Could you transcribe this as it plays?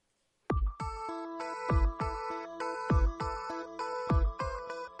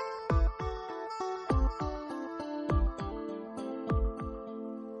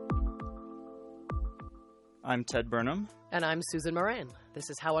I'm Ted Burnham. And I'm Susan Moran. This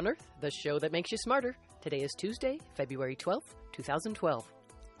is How on Earth, the show that makes you smarter. Today is Tuesday, February 12th, 2012.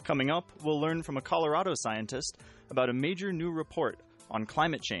 Coming up, we'll learn from a Colorado scientist about a major new report on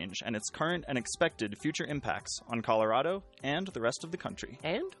climate change and its current and expected future impacts on Colorado and the rest of the country.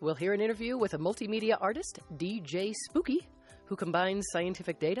 And we'll hear an interview with a multimedia artist, DJ Spooky, who combines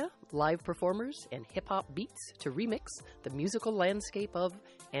scientific data, live performers, and hip-hop beats to remix the musical landscape of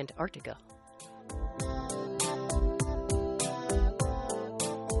Antarctica.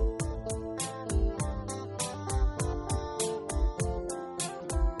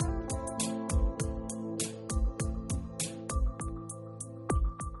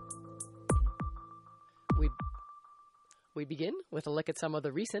 We begin with a look at some of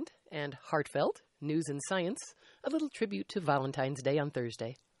the recent and heartfelt news and science, a little tribute to Valentine's Day on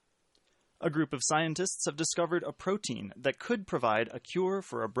Thursday. A group of scientists have discovered a protein that could provide a cure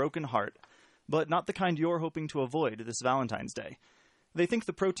for a broken heart, but not the kind you're hoping to avoid this Valentine's Day. They think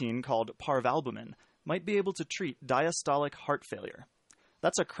the protein, called parvalbumin, might be able to treat diastolic heart failure.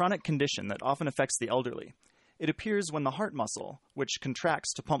 That's a chronic condition that often affects the elderly. It appears when the heart muscle, which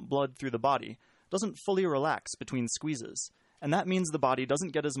contracts to pump blood through the body, doesn't fully relax between squeezes, and that means the body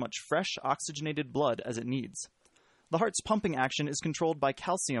doesn't get as much fresh, oxygenated blood as it needs. The heart's pumping action is controlled by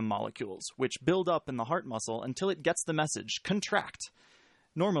calcium molecules, which build up in the heart muscle until it gets the message, contract.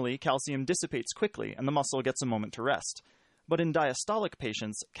 Normally, calcium dissipates quickly and the muscle gets a moment to rest. But in diastolic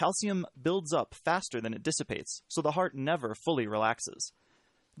patients, calcium builds up faster than it dissipates, so the heart never fully relaxes.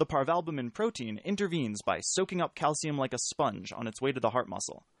 The parvalbumin protein intervenes by soaking up calcium like a sponge on its way to the heart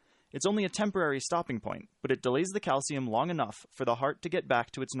muscle. It's only a temporary stopping point, but it delays the calcium long enough for the heart to get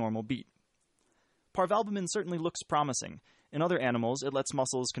back to its normal beat. Parvalbumin certainly looks promising. In other animals, it lets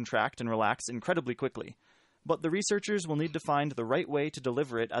muscles contract and relax incredibly quickly. But the researchers will need to find the right way to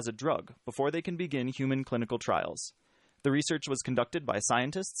deliver it as a drug before they can begin human clinical trials. The research was conducted by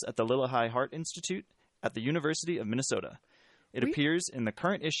scientists at the Lillehei Heart Institute at the University of Minnesota. It appears in the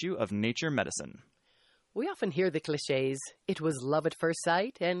current issue of Nature Medicine. We often hear the cliches, it was love at first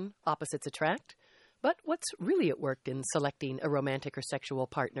sight and opposites attract. But what's really at work in selecting a romantic or sexual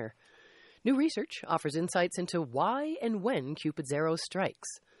partner? New research offers insights into why and when Cupid's arrow strikes.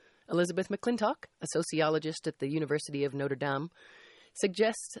 Elizabeth McClintock, a sociologist at the University of Notre Dame,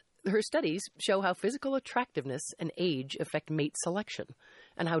 suggests her studies show how physical attractiveness and age affect mate selection,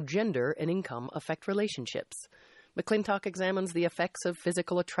 and how gender and income affect relationships. McClintock examines the effects of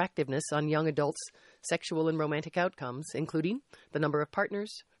physical attractiveness on young adults' sexual and romantic outcomes, including the number of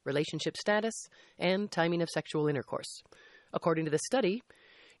partners, relationship status, and timing of sexual intercourse. According to the study,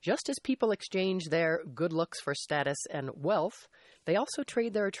 just as people exchange their good looks for status and wealth, they also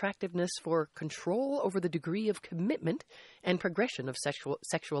trade their attractiveness for control over the degree of commitment and progression of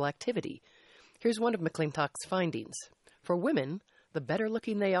sexual activity. Here's one of McClintock's findings. For women, the better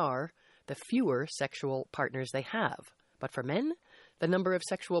looking they are, the fewer sexual partners they have. But for men, the number of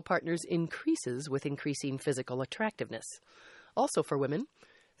sexual partners increases with increasing physical attractiveness. Also for women,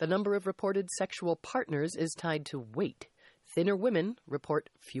 the number of reported sexual partners is tied to weight. Thinner women report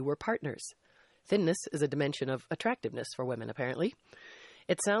fewer partners. Thinness is a dimension of attractiveness for women, apparently.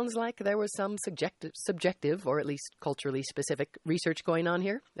 It sounds like there was some subjective, or at least culturally specific, research going on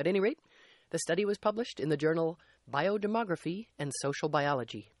here. At any rate, the study was published in the journal Biodemography and Social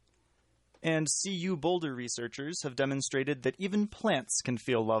Biology. And CU Boulder researchers have demonstrated that even plants can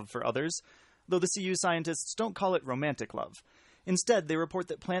feel love for others, though the CU scientists don't call it romantic love. Instead, they report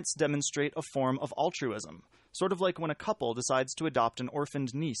that plants demonstrate a form of altruism, sort of like when a couple decides to adopt an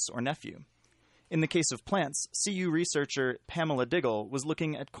orphaned niece or nephew. In the case of plants, CU researcher Pamela Diggle was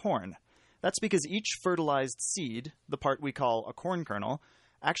looking at corn. That's because each fertilized seed, the part we call a corn kernel,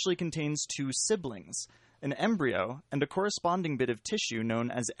 actually contains two siblings, an embryo and a corresponding bit of tissue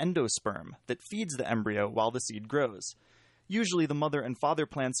known as endosperm that feeds the embryo while the seed grows. Usually the mother and father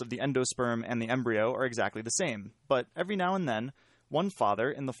plants of the endosperm and the embryo are exactly the same, but every now and then, one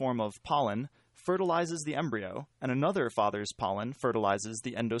father, in the form of pollen, fertilizes the embryo, and another father's pollen fertilizes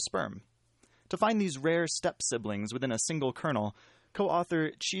the endosperm. To find these rare step-siblings within a single kernel,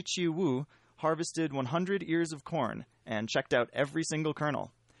 co-author Chi-Chi Wu harvested 100 ears of corn and checked out every single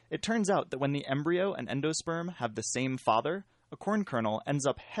kernel. It turns out that when the embryo and endosperm have the same father, a corn kernel ends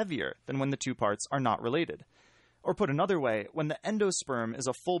up heavier than when the two parts are not related. Or put another way, when the endosperm is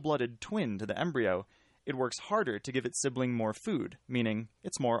a full-blooded twin to the embryo, it works harder to give its sibling more food, meaning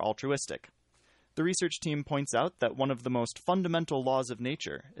it's more altruistic. The research team points out that one of the most fundamental laws of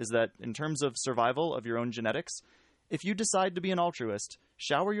nature is that, in terms of survival of your own genetics, if you decide to be an altruist,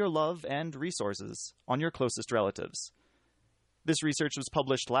 shower your love and resources on your closest relatives. This research was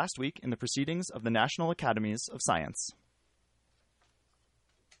published last week in the Proceedings of the National Academies of Science.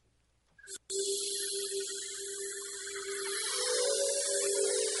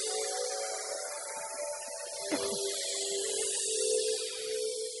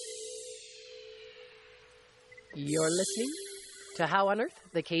 You're listening to How on Earth,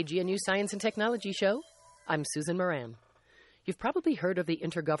 the KGNU Science and Technology Show. I'm Susan Moran. You've probably heard of the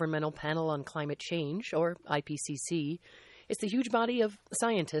Intergovernmental Panel on Climate Change, or IPCC. It's the huge body of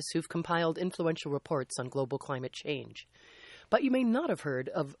scientists who've compiled influential reports on global climate change. But you may not have heard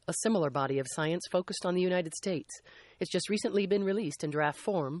of a similar body of science focused on the United States. It's just recently been released in draft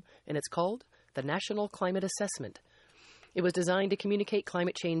form, and it's called the National Climate Assessment. It was designed to communicate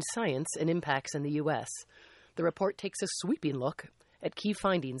climate change science and impacts in the U.S. The report takes a sweeping look at key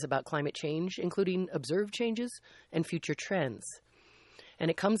findings about climate change, including observed changes and future trends. And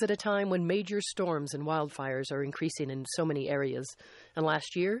it comes at a time when major storms and wildfires are increasing in so many areas. And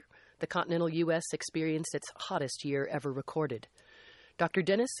last year, the continental U.S. experienced its hottest year ever recorded. Dr.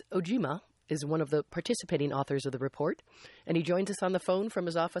 Dennis Ojima is one of the participating authors of the report, and he joins us on the phone from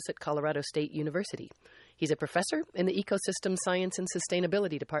his office at Colorado State University. He's a professor in the Ecosystem Science and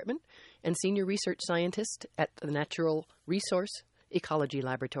Sustainability Department and senior research scientist at the Natural Resource Ecology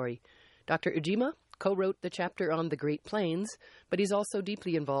Laboratory. Dr. Ojima co-wrote the chapter on the Great Plains, but he's also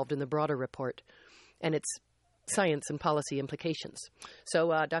deeply involved in the broader report and its science and policy implications. So,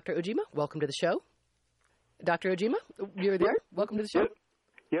 Dr. Ojima, welcome to the show. Dr. Ojima, you're there. Welcome to the show.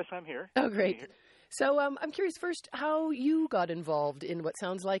 Yes, I'm here. Oh, great. So I'm curious first how you got involved in what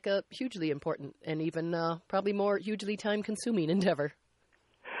sounds like a hugely important and even probably more hugely time-consuming endeavor.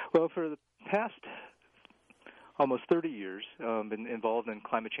 Well, for the past almost 30 years, been involved in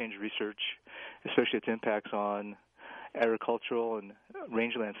climate change research, especially its impacts on agricultural and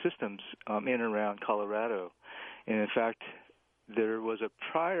rangeland systems in and around Colorado. And in fact, there was a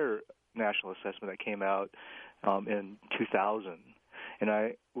prior national assessment that came out in 2000. And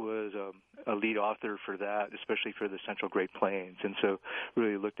I was a lead author for that, especially for the Central Great Plains. And so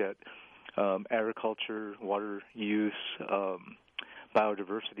really looked at agriculture, water use,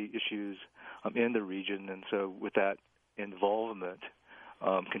 biodiversity issues in the region. And so with that involvement,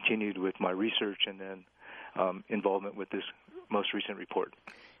 continued with my research and then involvement with this most recent report.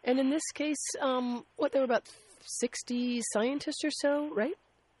 And in this case, there were about 60 scientists or so, right?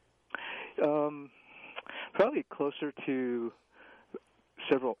 Probably closer to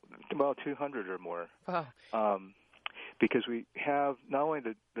about 200 or more. Wow. Because we have not only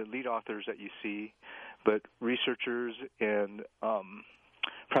the lead authors that you see, but researchers and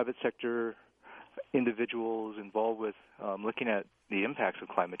private sector individuals involved with looking at the impacts of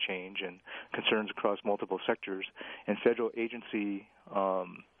climate change and concerns across multiple sectors, and federal agency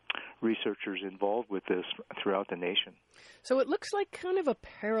researchers involved with this throughout the nation. So it looks like kind of a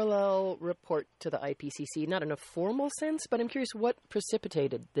parallel report to the IPCC, not in a formal sense, but I'm curious what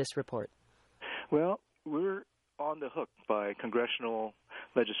precipitated this report. Well, we're on the hook by congressional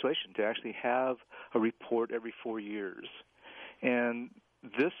legislation to actually have a report every 4 years. And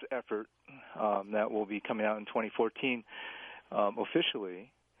this effort that will be coming out in 2014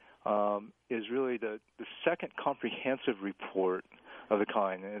 officially is really the second comprehensive report of the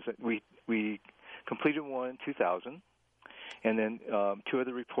kind. Is that we completed one in 2000, and then two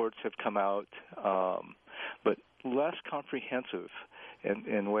other reports have come out, but less comprehensive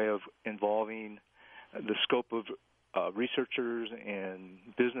in way of involving the scope of researchers and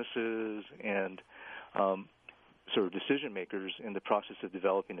businesses and sort of decision makers in the process of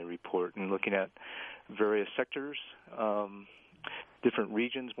developing the report and looking at various sectors, different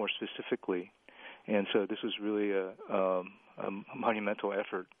regions more specifically. And so this was really a monumental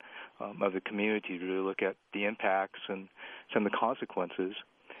effort of the community to really look at the impacts and some of the consequences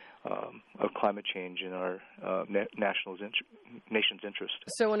of climate change in our nation's interest.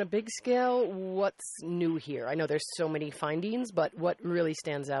 So on a big scale, what's new here? I know there's so many findings, but what really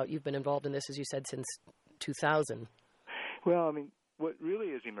stands out? You've been involved in this, as you said, since 2000. Well, I mean, what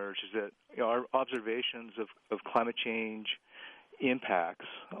really has emerged is that our observations of climate change impacts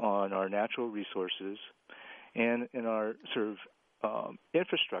on our natural resources and in our sort of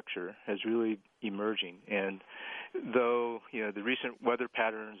infrastructure has really emerging. And though, the recent weather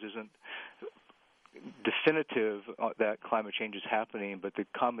patterns isn't definitive that climate change is happening, but the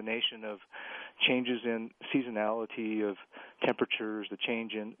combination of changes in seasonality of temperatures, the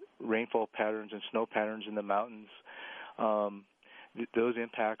change in rainfall patterns and snow patterns in the mountains, those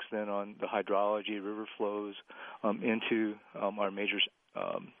impacts then on the hydrology, river flows into our major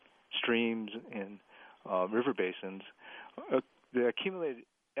streams and river basins, the accumulated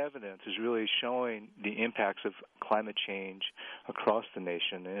evidence is really showing the impacts of climate change across the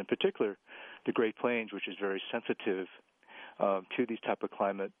nation, and in particular the Great Plains, which is very sensitive to these type of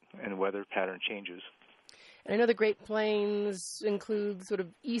climate and weather pattern changes. And I know the Great Plains include sort of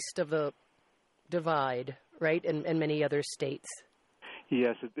east of the divide, right, and many other states.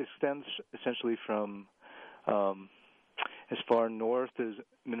 Yes, it extends essentially from as far north as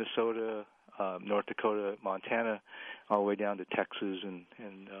Minnesota, North Dakota, Montana, all the way down to Texas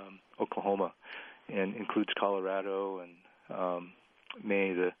and Oklahoma, and includes Colorado and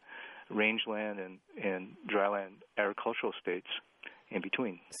many of the rangeland and dryland agricultural states in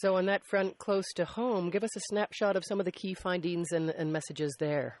between. So on that front close to home, give us a snapshot of some of the key findings and messages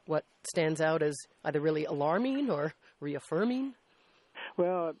there. What stands out as either really alarming or reaffirming?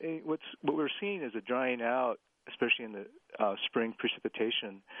 Well, what we're seeing is a drying out, especially in the spring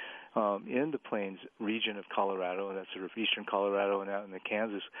precipitation in the plains region of Colorado, and that's sort of eastern Colorado and out in the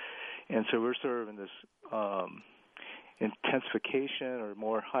Kansas. And so we're sort of in this intensification or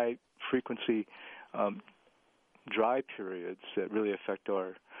more high-frequency dry periods that really affect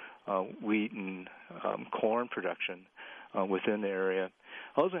our wheat and corn production within the area.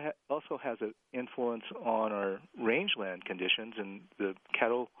 Also has an influence on our rangeland conditions and the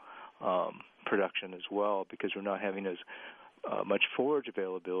cattle production as well, because we're not having as much forage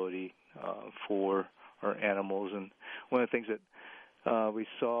availability for our animals. And one of the things that we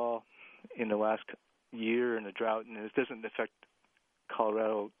saw in the last year in the drought, and it doesn't affect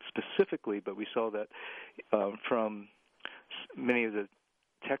Colorado specifically, but we saw that from many of the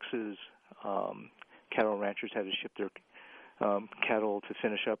Texas cattle ranchers had to ship their cattle to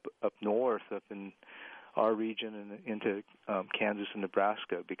finish up north, up in our region and into Kansas and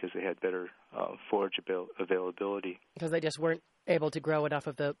Nebraska, because they had better forage availability. Because they just weren't able to grow enough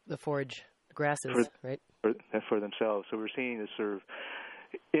of the forage grasses, right? For themselves. So we're seeing this sort of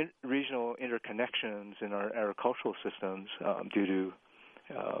regional interconnections in our agricultural systems due to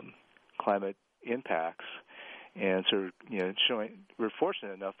climate impacts, and sort of showing we're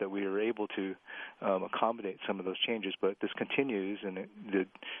fortunate enough that we were able to accommodate some of those changes. But this continues, and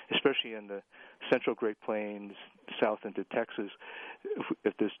especially in the central Great Plains, south into Texas,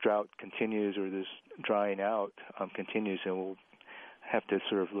 if this drought continues or this drying out continues, then we'll have to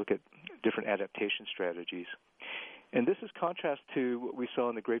sort of look at different adaptation strategies. And this is contrast to what we saw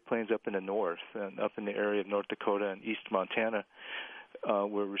in the Great Plains up in the north and up in the area of North Dakota and East Montana,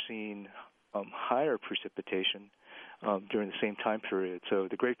 where we're seeing higher precipitation during the same time period. So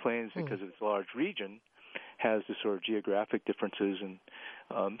the Great Plains, because of its large region, has the sort of geographic differences,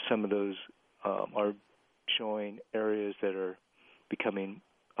 and some of those are showing areas that are becoming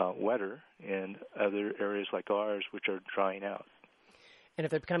wetter, and other areas like ours which are drying out. And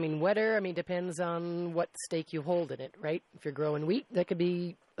if they're becoming wetter, I mean, depends on what stake you hold in it, right? If you're growing wheat, that could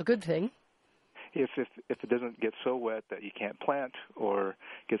be a good thing. If it doesn't get so wet that you can't plant, or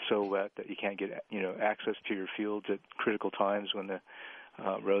get so wet that you can't get access to your fields at critical times when the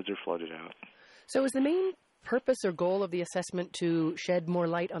roads are flooded out. So is the main purpose or goal of the assessment to shed more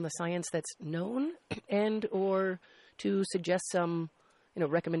light on the science that's known, and or to suggest some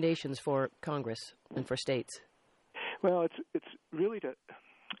recommendations for Congress and for states? Well, it's really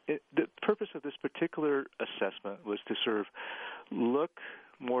the purpose of this particular assessment was to sort of look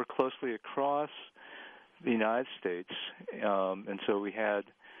more closely across the United States, and so we had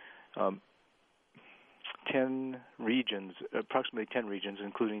 10 regions, approximately 10 regions,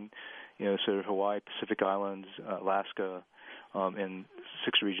 including sort of Hawaii, Pacific Islands, Alaska, and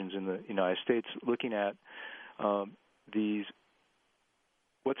 6 regions in the United States, looking at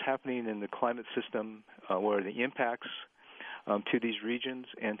what's happening in the climate system, what are the impacts to these regions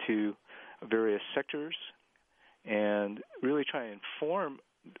and to various sectors, and really try to inform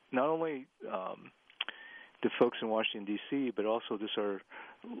not only the folks in Washington, D.C., but also just our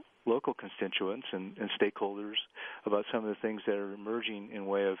local constituents and stakeholders about some of the things that are emerging in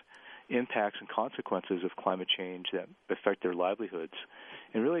way of impacts and consequences of climate change that affect their livelihoods,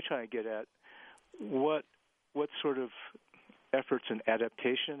 and really trying to get at what sort of efforts in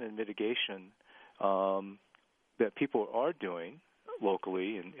adaptation and mitigation that people are doing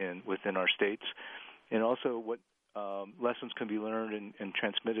locally and within our states, and also what lessons can be learned and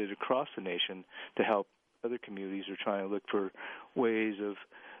transmitted across the nation to help other communities who are trying to look for ways of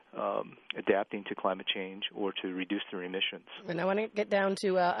adapting to climate change or to reduce their emissions. And I want to get down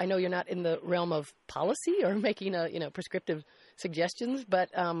to, I know you're not in the realm of policy or making prescriptive suggestions, but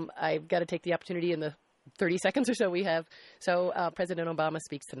I've got to take the opportunity in the 30 seconds or so we have. So President Obama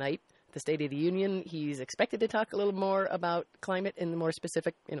speaks tonight at the State of the Union. He's expected to talk a little more about climate in the more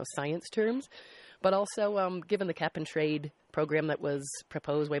specific, science terms. But also, given the cap-and-trade program that was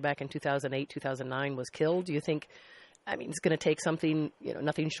proposed way back in 2008, 2009 was killed, do you think I mean, it's going to take something,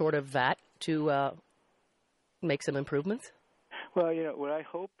 nothing short of that to make some improvements? Well, what I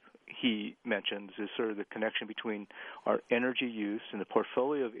hope he mentions is sort of the connection between our energy use and the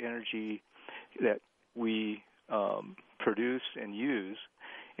portfolio of energy that we produce and use,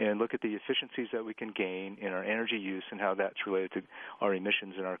 and look at the efficiencies that we can gain in our energy use and how that's related to our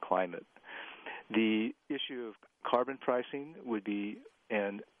emissions and our climate. The issue of carbon pricing would be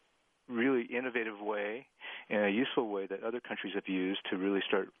a really innovative way and a useful way that other countries have used to really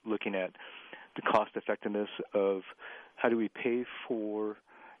start looking at the cost effectiveness of how do we pay for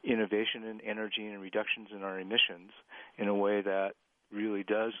innovation in energy and reductions in our emissions in a way that really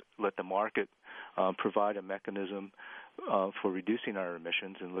does let the market provide a mechanism for reducing our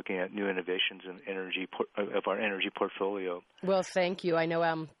emissions and looking at new innovations in of our energy portfolio. Well, thank you. I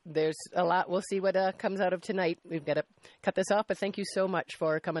know there's a lot. We'll see what comes out of tonight. We've got to cut this off, but thank you so much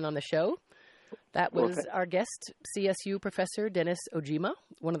for coming on the show. That was our guest, CSU Professor Dennis Ojima,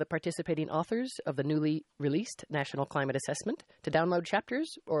 one of the participating authors of the newly released National Climate Assessment. To download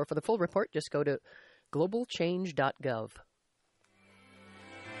chapters or for the full report, just go to globalchange.gov.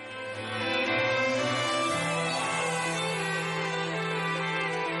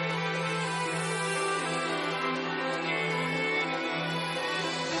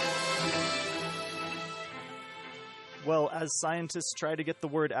 Well, as scientists try to get the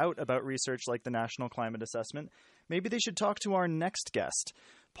word out about research like the National Climate Assessment, maybe they should talk to our next guest.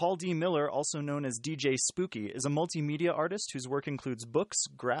 Paul D. Miller, also known as DJ Spooky, is a multimedia artist whose work includes books,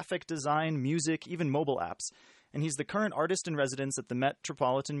 graphic design, music, even mobile apps. And he's the current artist in residence at the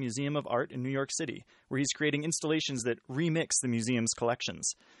Metropolitan Museum of Art in New York City, where he's creating installations that remix the museum's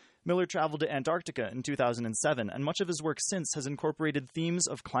collections. Miller traveled to Antarctica in 2007, and much of his work since has incorporated themes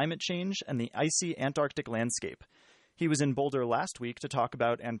of climate change and the icy Antarctic landscape. He was in Boulder last week to talk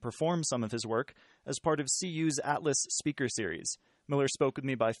about and perform some of his work as part of CU's Atlas Speaker Series. Miller spoke with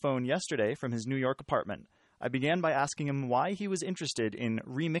me by phone yesterday from his New York apartment. I began by asking him why he was interested in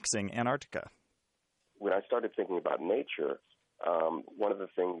remixing Antarctica. When I started thinking about nature, one of the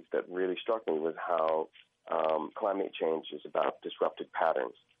things that really struck me was how climate change is about disrupted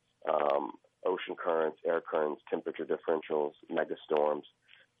patterns. Ocean currents, air currents, temperature differentials, megastorms.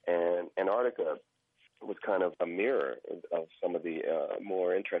 And Antarctica was kind of a mirror of some of the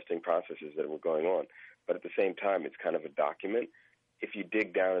more interesting processes that were going on. But at the same time, it's kind of a document. If you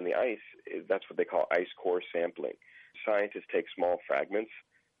dig down in the ice, that's what they call ice core sampling. Scientists take small fragments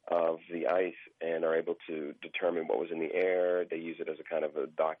of the ice and are able to determine what was in the air. They use it as a kind of a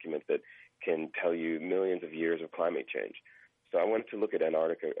document that can tell you millions of years of climate change. So I wanted to look at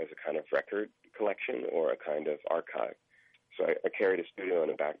Antarctica as a kind of record collection or a kind of archive. So I carried a studio in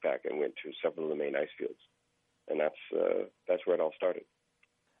a backpack and went to several of the main ice fields. And that's where it all started.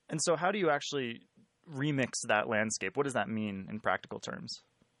 And so how do you actually remix that landscape? What does that mean in practical terms?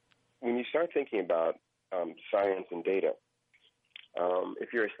 When you start thinking about science and data,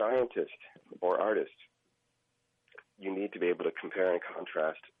 if you're a scientist or artist, you need to be able to compare and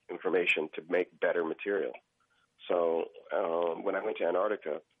contrast information to make better material. So when I went to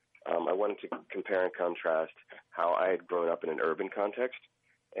Antarctica, I wanted to compare and contrast how I had grown up in an urban context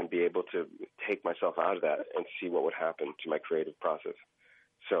and be able to take myself out of that and see what would happen to my creative process.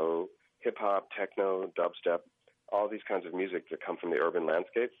 So hip-hop, techno, dubstep, all these kinds of music that come from the urban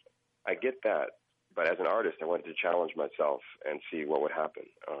landscape, I get that. But as an artist, I wanted to challenge myself and see what would happen.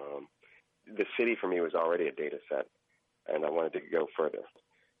 The city for me was already a data set, and I wanted to go further.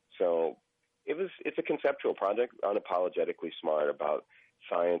 So it's a conceptual project, unapologetically smart about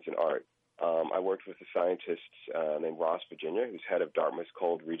science and art. I worked with a scientist named Ross Virginia, who's head of Dartmouth's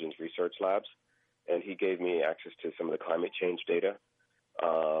Cold Regions Research Labs, and he gave me access to some of the climate change data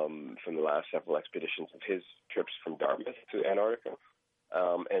from the last several expeditions of his trips from Dartmouth to Antarctica.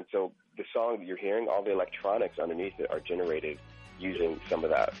 And so the song that you're hearing, all the electronics underneath it are generated using some of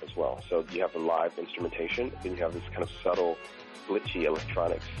that as well. So you have a live instrumentation, then you have this kind of subtle, glitchy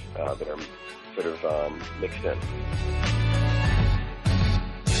electronics that are sort of mixed in.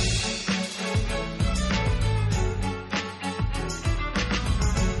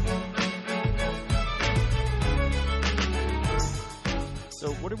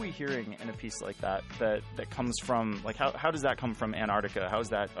 So what are we hearing in a piece like that comes from, like, how does that come from Antarctica? How is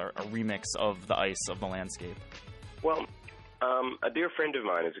that a remix of the ice, of the landscape? Well, a dear friend of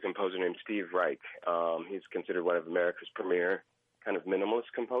mine is a composer named Steve Reich. He's considered one of America's premier kind of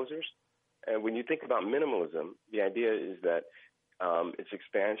minimalist composers. And when you think about minimalism, the idea is that it's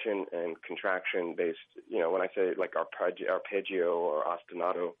expansion and contraction based. You know, when I say like arpeggio or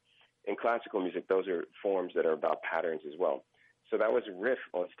ostinato, in classical music, those are forms that are about patterns as well. So that was a riff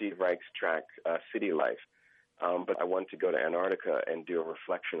on Steve Reich's track, City Life. but I wanted to go to Antarctica and do a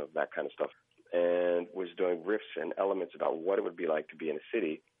reflection of that kind of stuff, and was doing riffs and elements about what it would be like to be in a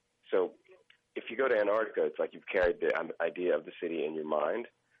city. So if you go to Antarctica, it's like you've carried the idea of the city in your mind.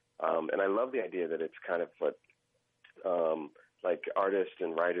 And I love the idea that it's kind of what, like artists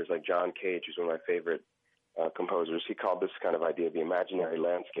and writers like John Cage, who's one of my favorite composers, he called this kind of idea the imaginary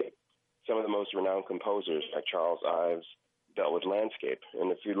landscape. Some of the most renowned composers, like Charles Ives, dealt with landscape.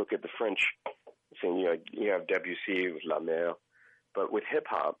 And if you look at the French, you have Debussy with La Mer, but with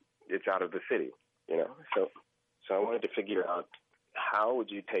hip-hop, it's out of the city, you know. So I wanted to figure out how would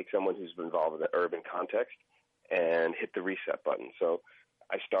you take someone who's been involved in the urban context and hit the reset button. So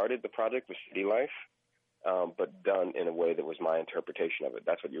I started the project with city life, but done in a way that was my interpretation of it.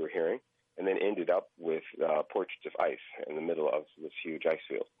 That's what you were hearing. And then ended up with portraits of ice in the middle of this huge ice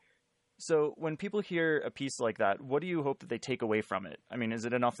field. So when people hear a piece like that, what do you hope that they take away from it? I mean, is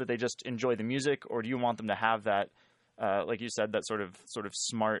it enough that they just enjoy the music, or do you want them to have that, like you said, that sort of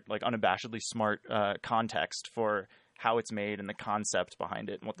smart, like unabashedly smart context for how it's made and the concept behind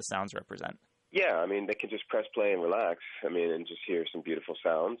it and what the sounds represent? Yeah, I mean, they can just press play and relax, and just hear some beautiful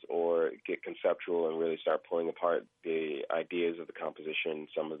sounds, or get conceptual and really start pulling apart the ideas of the composition,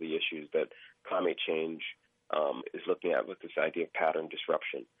 some of the issues that climate change is looking at with this idea of pattern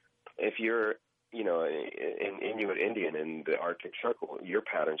disruption. If you're, an Inuit Indian in the Arctic Circle, your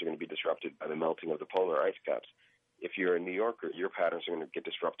patterns are going to be disrupted by the melting of the polar ice caps. If you're a New Yorker, your patterns are going to get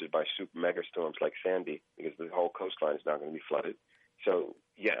disrupted by super mega storms like Sandy, because the whole coastline is now going to be flooded. So,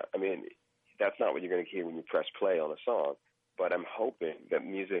 yeah, I mean, that's not what you're going to hear when you press play on a song, but I'm hoping that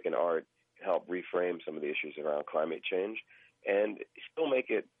music and art help reframe some of the issues around climate change and still make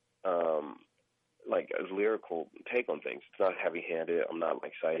it like a lyrical take on things. It's not heavy-handed. I'm not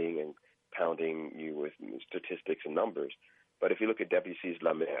like citing and pounding you with statistics and numbers. But if you look at Debussy's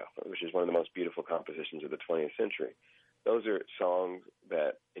La Mer, which is one of the most beautiful compositions of the 20th century, those are songs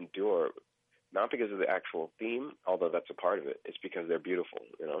that endure not because of the actual theme, although that's a part of it. It's because they're beautiful,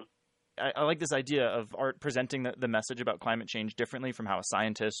 you know? I like this idea of art presenting the message about climate change differently from how a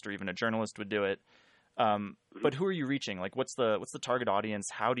scientist or even a journalist would do it. But who are you reaching? Like, what's the target audience?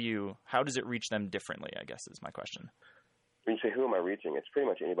 How does it reach them differently, I guess, is my question. When you say who am I reaching, it's pretty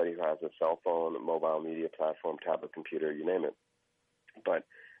much anybody who has a cell phone, a mobile media platform, tablet, computer, you name it. But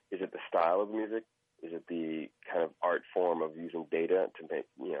is it the style of music? Is it the kind of art form of using data to make,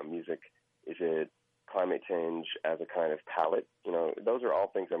 music? Is it climate change as a kind of palette? Those are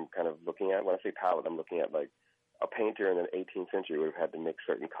all things I'm kind of looking at. When I say palette, I'm looking at like a painter in the 18th century would have had to mix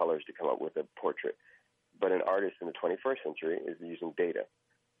certain colors to come up with a portrait. But an artist in the 21st century is using data.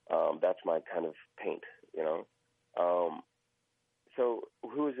 That's my kind of paint, So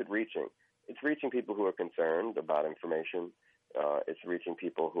who is it reaching? It's reaching people who are concerned about information. It's reaching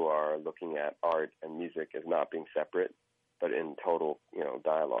people who are looking at art and music as not being separate, but in total,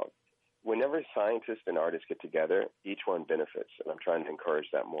 dialogue. Whenever scientists and artists get together, each one benefits, and I'm trying to encourage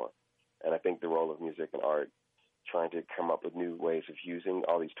that more. And I think the role of music and art, trying to come up with new ways of using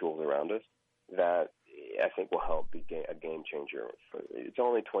all these tools around us, that I think will help be a game changer. It's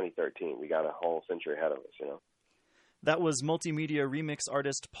only 2013. We got a whole century ahead of us, That was multimedia remix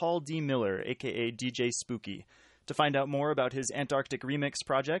artist Paul D. Miller, a.k.a. DJ Spooky. To find out more about his Antarctic remix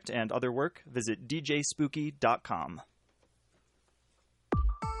project and other work, visit djspooky.com.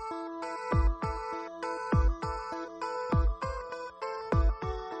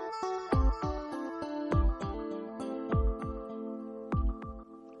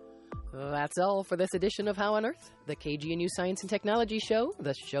 That's all for this edition of How on Earth, the KGNU Science and Technology Show,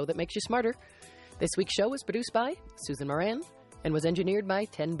 the show that makes you smarter. This week's show was produced by Susan Moran and was engineered by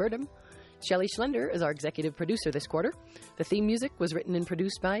Ted Burnham. Shelley Schlender is our executive producer this quarter. The theme music was written and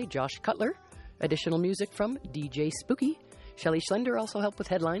produced by Josh Cutler. Additional music from DJ Spooky. Shelley Schlender also helped with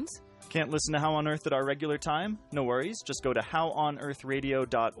headlines. Can't listen to How on Earth at our regular time? No worries. Just go to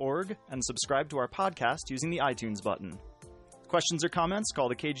howonearthradio.org and subscribe to our podcast using the iTunes button. Questions or comments? Call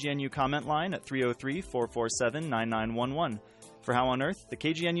the KGNU comment line at 303-447-9911. For How on Earth, the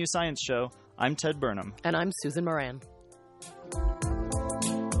KGNU Science Show, I'm Ted Burnham. And I'm Susan Moran.